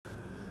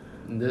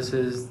This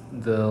is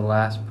the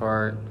last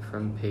part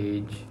from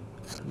page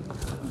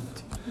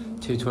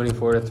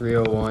 224 to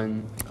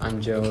 301. I'm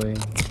Joey.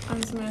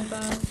 I'm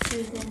Samantha.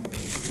 Susan.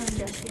 I'm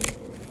Jessie.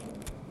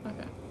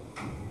 Okay.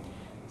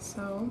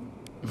 So,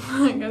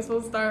 I guess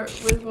we'll start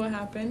with what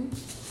happened.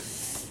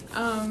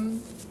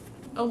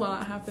 A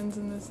lot happens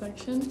in this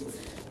section.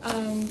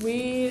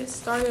 We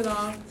started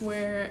off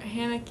where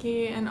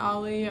Haneke and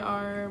Ollie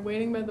are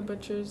waiting by the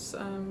butcher's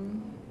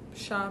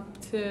shop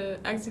to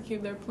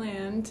execute their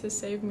plan to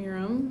save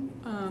Miriam.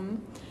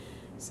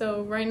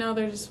 So right now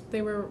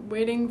they were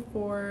waiting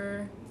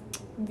for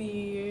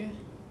the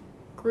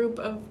group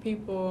of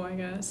people, I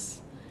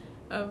guess,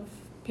 of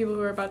people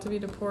who are about to be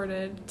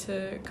deported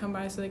to come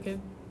by so they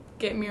could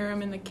get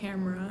Miriam in the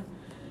camera.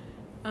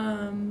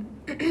 And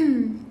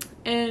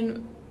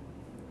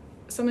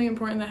something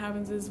important that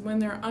happens is when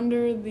they're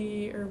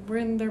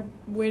when they're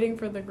waiting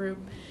for the group,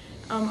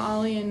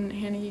 Ollie and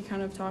Haneke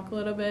kind of talk a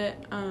little bit,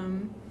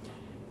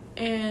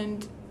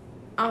 and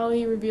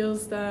Ollie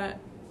reveals that,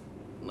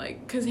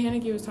 because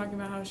Haneke was talking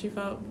about how she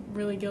felt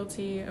really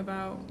guilty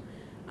about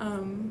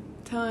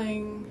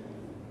telling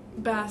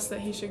Bass that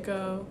he should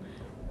go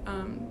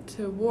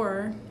to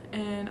war,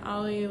 and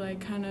Ollie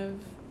kind of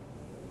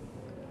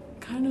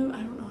I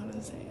don't know how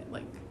to say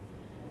it,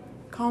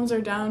 calms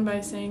her down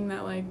by saying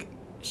that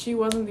she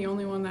wasn't the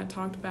only one that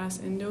talked Bass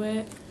into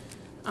it.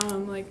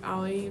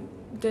 Ollie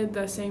did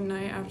the same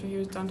night after he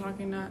was done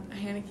talking to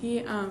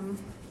Haneke.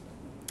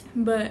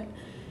 But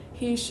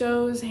he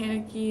shows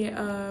Haneke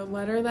a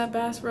letter that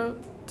Bass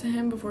wrote to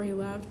him before he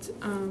left.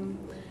 And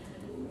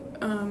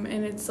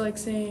it's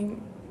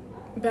saying,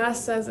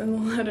 Bass says in the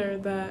letter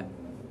that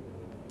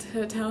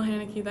to tell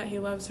Haneke that he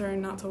loves her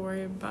and not to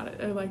worry about it,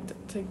 or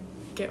to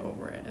get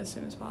over it as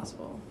soon as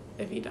possible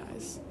if he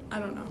dies. I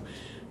don't know.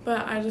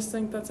 But I just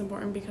think that's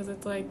important because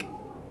it's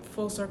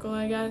full circle,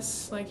 I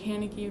guess.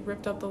 Haneke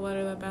ripped up the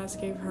letter that Bass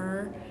gave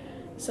her.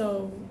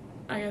 So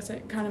I guess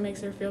it kind of makes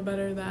her feel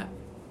better that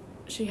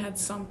she had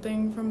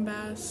something from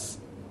Bass.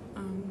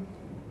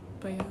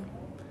 But yeah.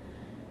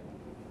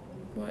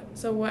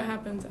 What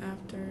happens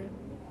after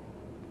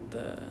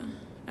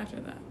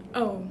that?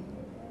 Oh.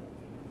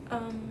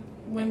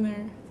 When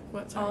they're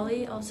what? Sorry?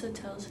 Ollie also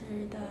tells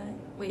her that.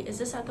 Wait, is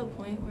this at the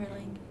point where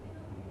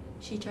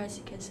she tries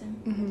to kiss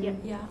him? Mm-hmm. Yeah.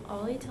 Yeah.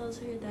 Ollie tells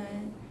her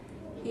that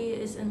he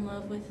is in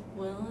love with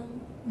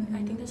Willem. Mm-hmm.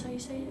 I think that's how you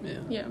say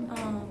it. Yeah.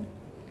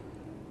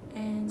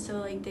 And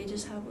so they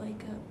just have a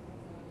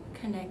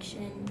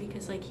connection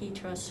because he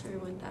trusts her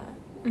with that.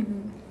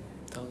 Mm-hmm.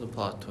 That was a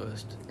plot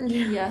twist.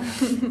 Yeah.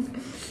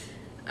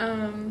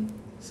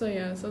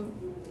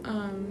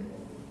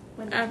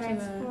 When the after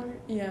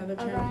transport the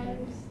transport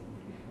arrives,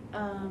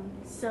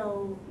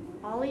 so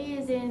Ollie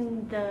is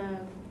in the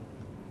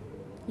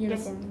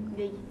uniform.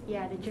 the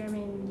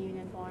German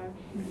uniform,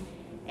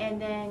 Mm-hmm.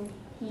 and then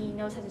he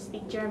knows how to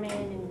speak German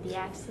and the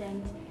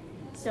accent.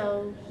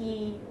 So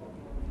he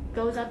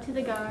goes up to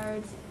the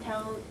guards,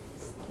 tells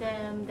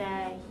them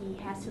that he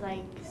has to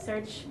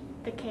search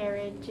the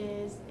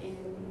carriages in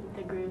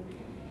the group,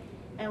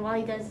 and while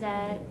he does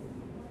that,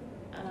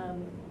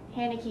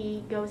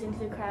 Haneke goes into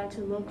the crowd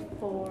to look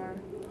for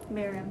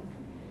Miriam,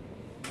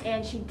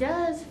 and she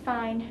does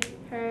find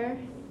her,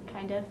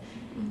 kind of,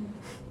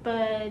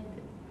 but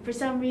for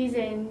some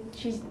reason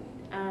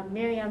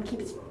Miriam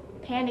keeps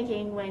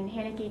panicking when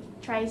Haneke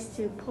tries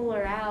to pull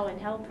her out and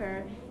help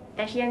her,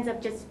 that she ends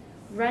up just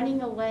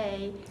running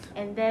away,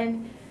 and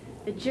then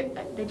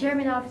the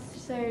German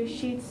officer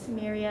shoots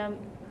Miriam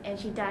and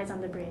she dies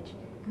on the bridge.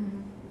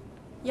 Mm-hmm.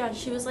 Yeah,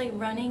 she was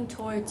running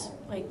towards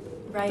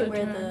right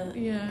where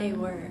they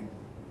were,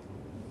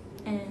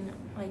 and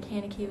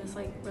Haneke was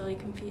really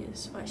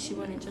confused why she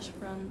wouldn't just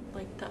run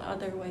the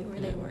other way where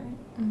they were.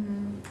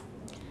 Mm-hmm.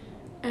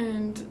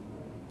 And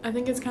I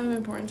think it's kind of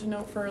important to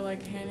note for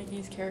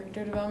Haneke's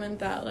character development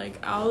that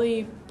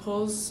Ollie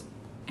pulls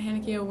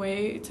Haneke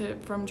away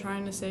from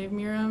trying to save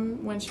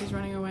Miriam when she's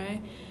running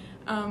away,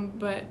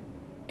 but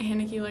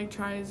Haneke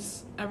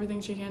tries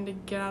everything she can to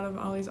get out of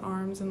Ollie's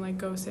arms and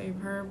go save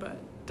her, but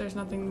there's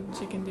nothing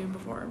she can do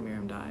before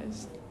Miriam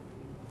dies.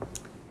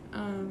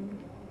 And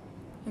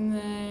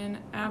then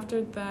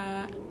after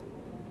that,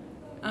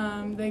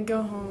 they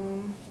go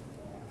home,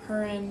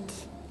 her and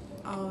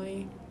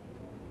Ollie,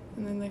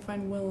 and then they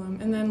find Willem,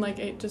 and then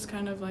it just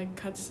kind of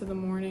cuts to the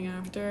morning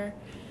after,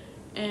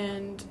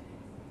 and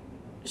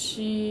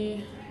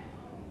she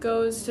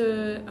goes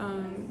to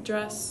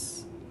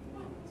dress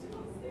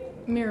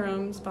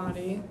Miriam's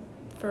body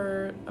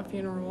for a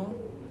funeral,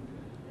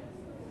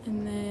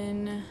 and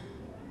then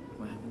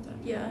what happens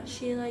after? Yeah,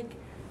 she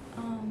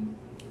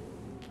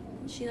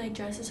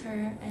dresses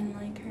her in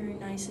her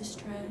nicest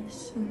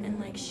dress,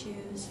 Mm-hmm. and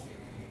shoes,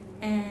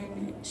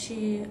 and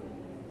she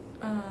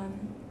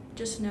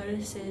just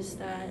notices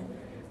that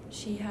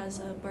she has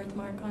a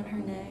birthmark on her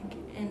neck,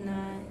 and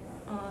that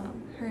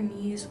her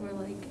knees were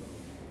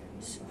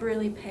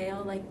really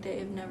pale,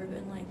 they've never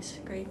been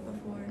scraped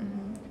before.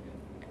 Mm-hmm.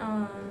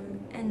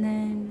 And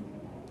then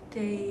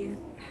they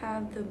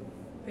have the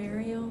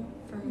burial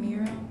for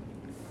Miriam,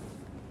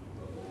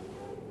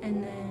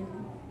 and then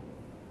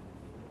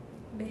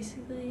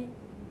basically,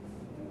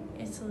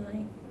 it's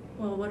like,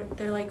 well, what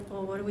they're like,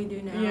 well, what do we do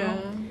now? Yeah.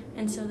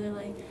 And so they're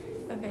like,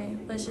 okay,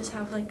 let's just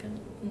have like a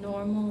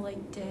normal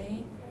like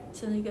day.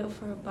 So they go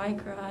for a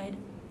bike ride,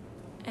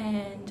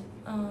 and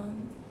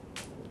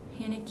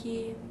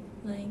Haneke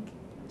like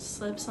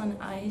slips on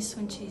ice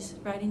when she's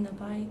riding the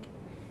bike,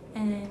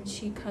 and then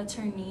she cuts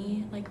her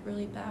knee like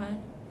really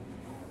bad.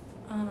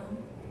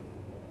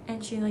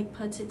 And she like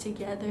puts it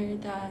together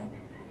that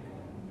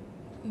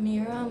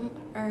Miriam,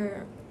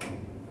 or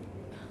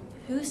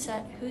who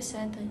said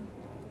that,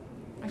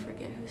 I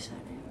forget who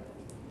said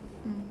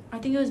it. I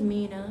think it was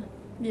Mina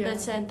that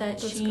said that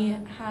she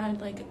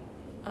had like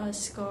a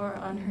scar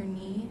on her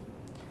knee.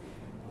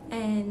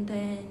 And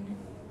then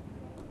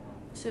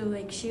so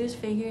like she was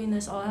figuring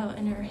this all out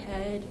in her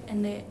head,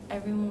 and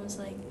everyone was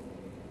like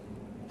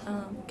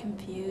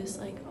confused,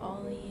 like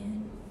Ollie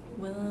and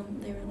Willem,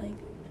 they were like,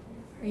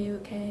 are you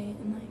okay?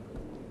 And like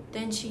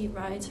then she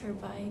rides her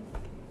bike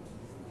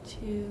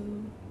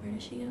to, where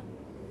does she go?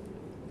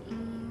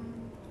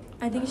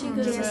 I think she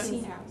goes to Jansen's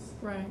see house.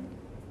 Right.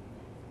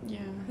 Yeah.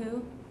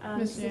 who?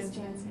 Miss Miss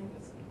Jansen.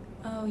 Jansen's.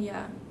 Oh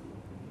yeah.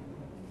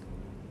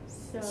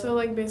 So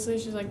like basically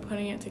she's like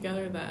putting it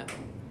together that,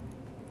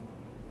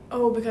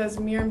 because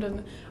Miriam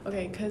doesn't,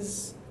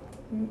 because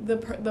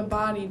the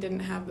body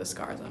didn't have the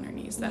scars on her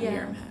knees that Yeah.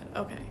 Miriam had.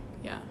 Okay,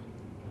 yeah.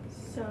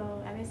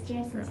 So at Miss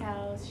Jansen's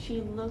house,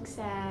 she looks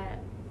at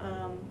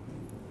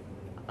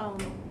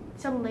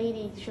some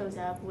lady shows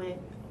up with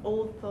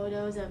old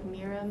photos of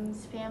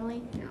Miriam's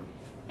family. Yeah.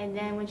 And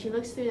then when she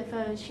looks through the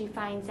photos, she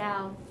finds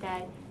out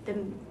that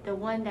the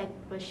one that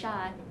was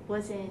shot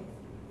wasn't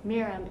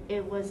Miriam,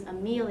 it was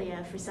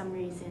Amelia for some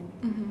reason.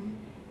 Mm-hmm.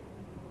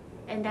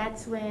 And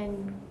that's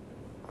when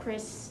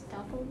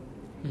Christoffel,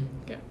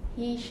 Mm-hmm.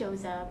 he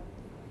shows up,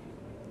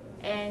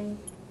 and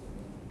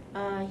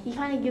he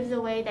kind of gives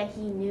away that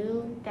he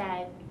knew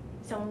that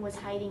someone was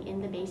hiding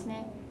in the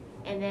basement,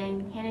 and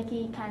then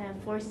Haneke kind of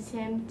forces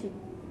him to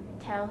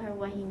tell her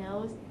what he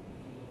knows,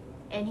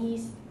 and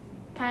he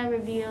kind of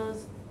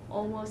reveals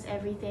almost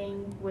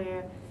everything,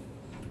 where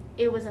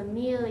it was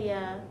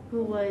Amelia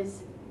who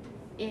was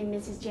in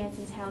Mrs.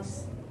 Jansen's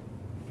house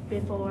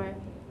before,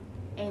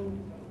 and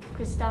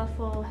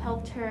Christoffel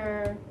helped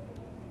her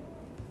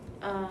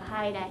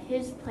hide at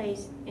his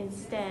place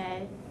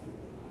instead,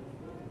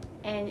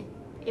 and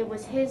it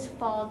was his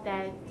fault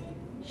that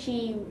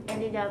she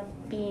ended up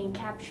being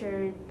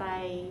captured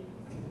by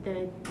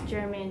the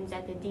Germans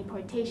at the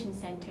deportation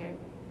center,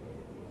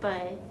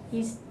 but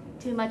he's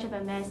too much of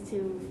a mess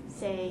to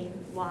say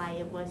why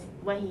it was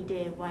what he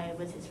did, why it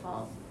was his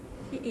fault.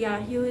 Yeah,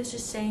 he was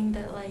just saying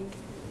that like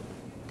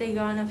they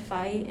got in a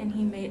fight and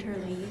he made her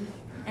leave,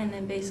 and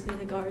then basically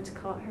the guards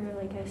caught her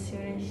like as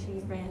soon as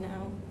she ran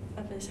out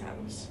of his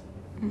house.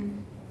 Mm-hmm.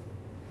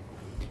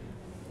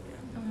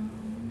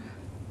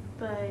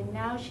 But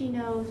now she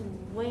knows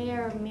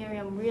where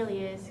Miriam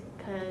really is,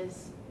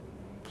 because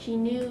she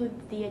knew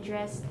the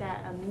address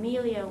that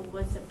Amelia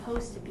was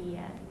supposed to be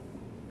at.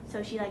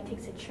 So she like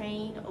takes a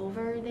train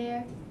over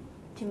there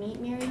to meet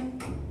Miriam,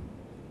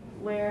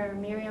 where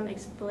Miriam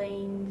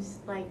explains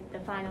like the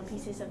final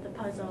pieces of the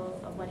puzzle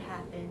of what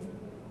happened.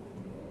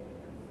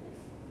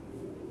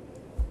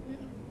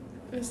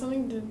 There's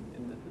something to,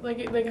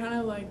 like, they kind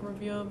of like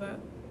reveal that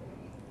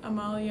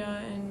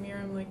Amalia and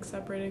Miriam like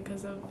separated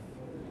because of,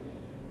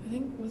 I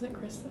think, was it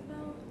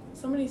Christoffel?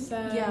 Somebody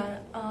said.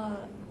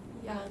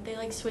 Yeah, they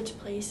like switched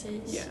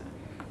places. Yeah.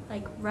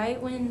 Like right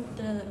when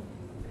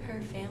her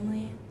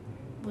family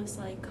was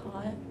like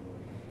caught,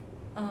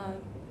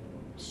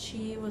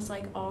 she was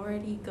like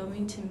already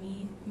going to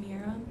meet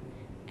Miriam,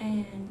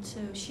 and so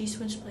she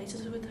switched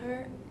places with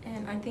her,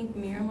 and I think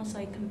Miriam was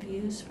like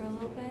confused for a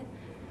little bit.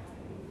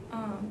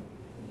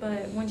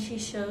 But when she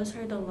shows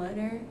her the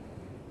letter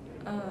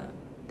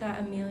that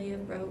Amelia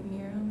wrote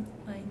Miriam,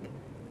 like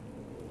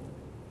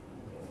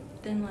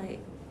then like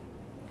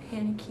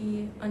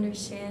Haneke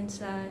understands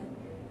that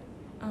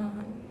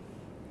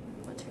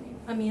what's her name?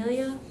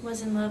 Amelia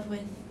was in love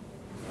with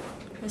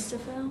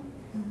Christoffel,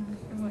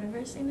 or whatever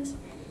his name is,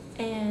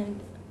 and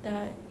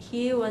that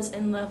he was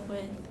in love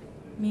with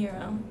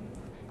Miriam,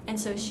 and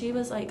so she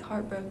was like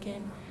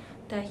heartbroken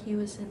that he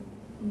was in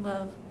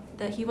love,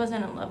 that he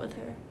wasn't in love with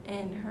her,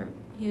 and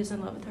he was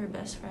in love with her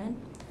best friend.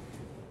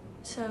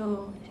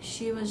 So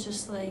she was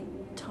just like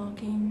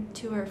talking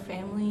to her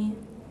family,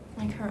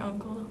 like her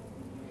uncle,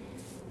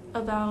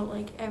 about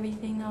like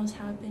everything that was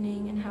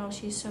happening and how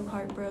she's so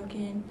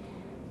heartbroken,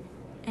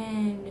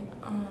 and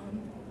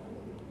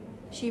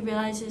she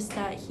realizes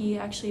that he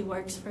actually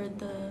works for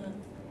the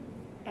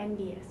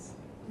NBS.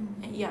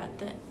 yeah,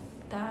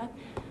 that,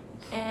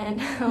 and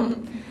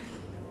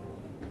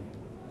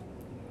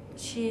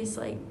she's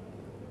like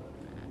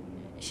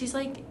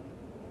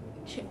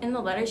in the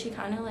letter she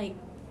kind of like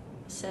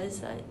says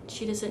that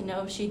she doesn't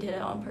know if she did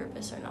it on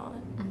purpose or not.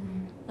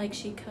 Like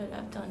she could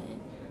have done it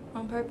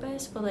on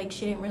purpose, but like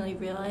she didn't really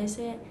realize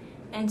it,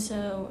 and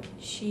so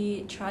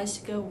she tries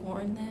to go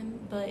warn them,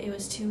 but it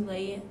was too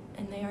late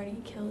and they already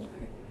killed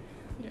her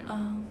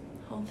Yeah.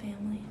 whole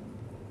family.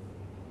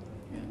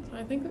 Yeah. So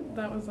I think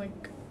that was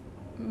like,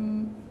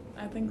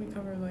 I think we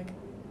covered like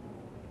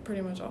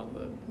pretty much all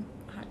the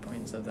high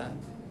points of that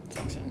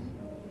section.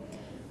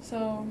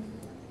 So,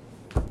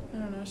 I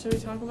don't know, should we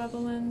talk about the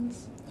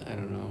lens? I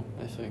don't know.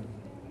 I think.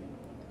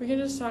 We can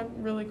just talk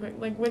really quick,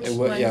 like which lens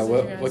What did you guys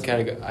what do?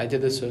 category? I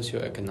did the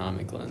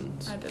socioeconomic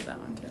lens. I did that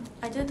one too.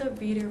 I did the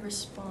reader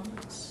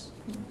response.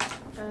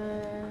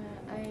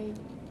 I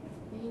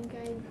think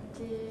I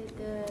did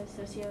the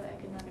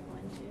socioeconomic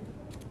one too.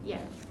 Yeah.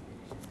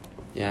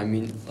 Yeah, I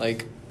mean,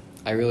 like,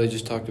 I really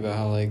just talked about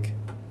how, like,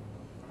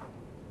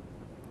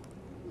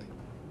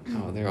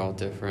 oh, they're all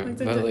different,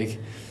 Like but like,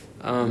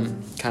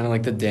 kind of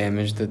like the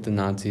damage that the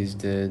Nazis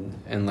did,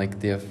 and like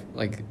the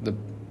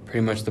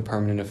pretty much the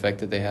permanent effect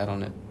that they had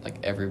on it, like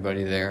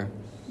everybody there.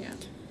 Yeah.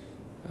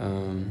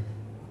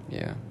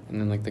 Yeah, and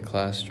then like the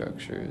class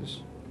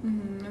structures.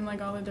 And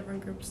like all the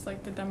different groups,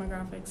 like the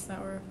demographics that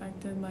were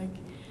affected, like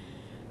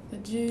the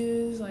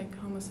Jews, like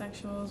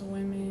homosexuals,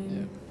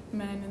 women,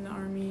 men in the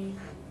army,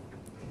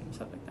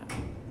 stuff like that.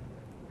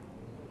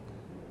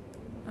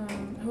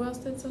 Who else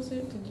did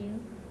socio? Did you?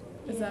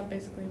 Is that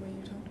basically what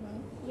you talked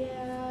about?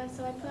 Yeah,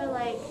 so I put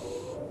like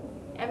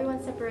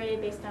everyone's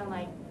separated based on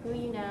like who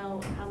you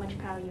know, how much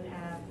power you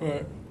have.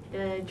 Right.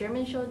 The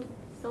German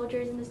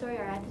soldiers in the story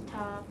are at the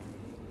top,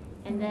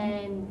 and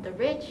then the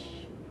rich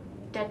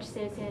Dutch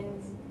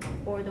citizens,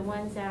 or the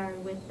ones that are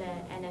with the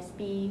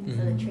NSB,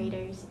 so the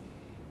traders.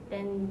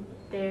 Then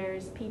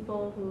there's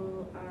people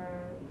who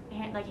are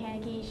like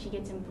Haneke. She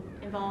gets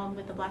involved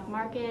with the black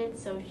market,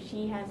 so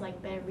she has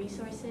like better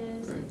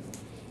resources. Right.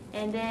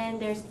 And then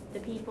there's the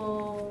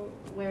people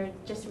where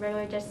just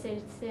regular Dutch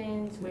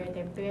citizens, where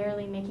they're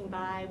barely making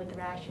by with the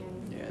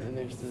rations. Yeah, and then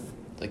there's the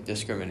like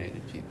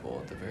discriminated people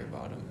at the very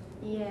bottom.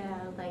 Yeah,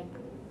 like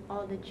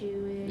all the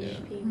Jewish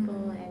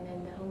people and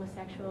then the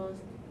homosexuals.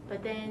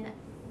 But then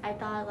I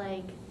thought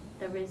like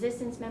the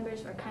resistance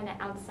members were kind of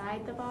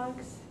outside the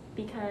box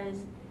because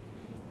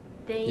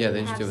they Yeah,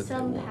 they just have do what they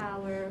some want.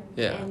 power,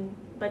 Yeah.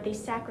 but they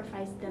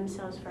sacrifice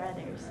themselves for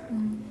others.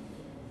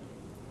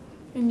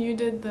 And you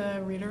did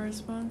the reader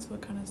response.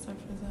 What kind of stuff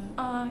was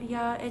that?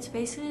 Yeah, it's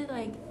basically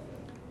like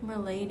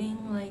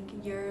relating like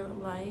your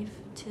life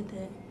to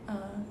the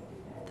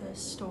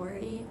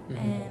story,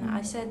 and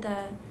I said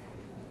that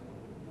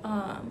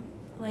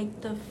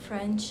like the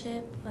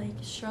friendship like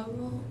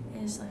struggle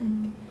is like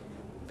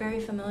very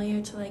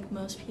familiar to like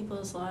most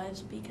people's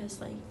lives,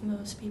 because like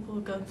most people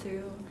go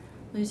through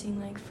losing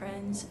like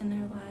friends in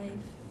their life,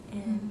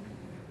 and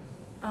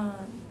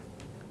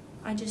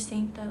I just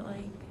think that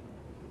like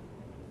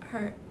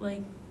her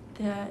like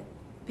that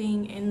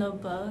being in the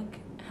book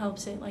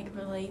helps it like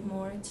relate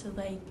more to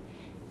like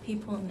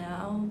people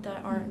now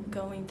that aren't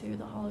going through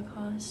the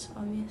Holocaust,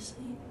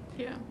 obviously.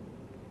 Yeah.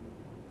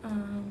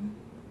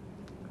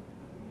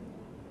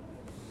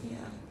 Yeah.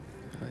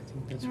 I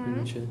think that's All pretty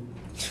right. much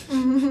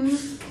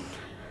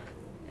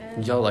it.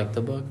 Did y'all like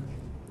the book?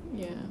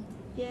 Yeah.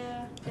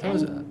 Yeah. I thought it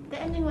was, The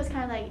ending was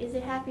kind of like, is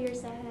it happy or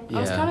sad? I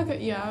was Yeah. kind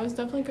of I was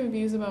definitely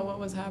confused about what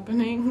was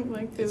happening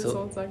like through It's this a-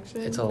 whole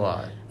section. It's a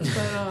lot.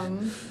 But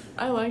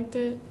I liked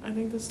it. I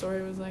think the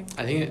story was like.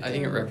 I think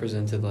it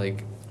represented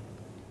like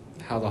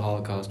how the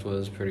Holocaust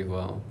was pretty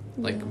well,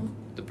 like Yeah.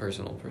 the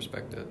personal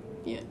perspective.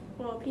 Yeah.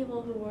 Well,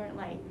 people who weren't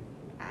like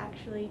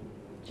actually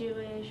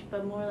Jewish,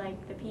 but more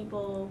like the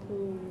people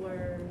who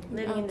were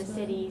living in the Outside.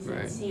 cities Right.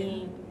 and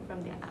seeing from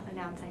an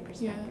outside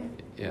perspective.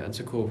 Yeah, it's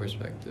a cool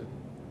perspective.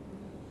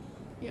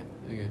 Yeah.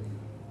 Okay.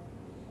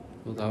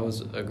 Well, that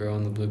was A Girl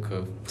in the Blue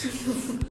Coat.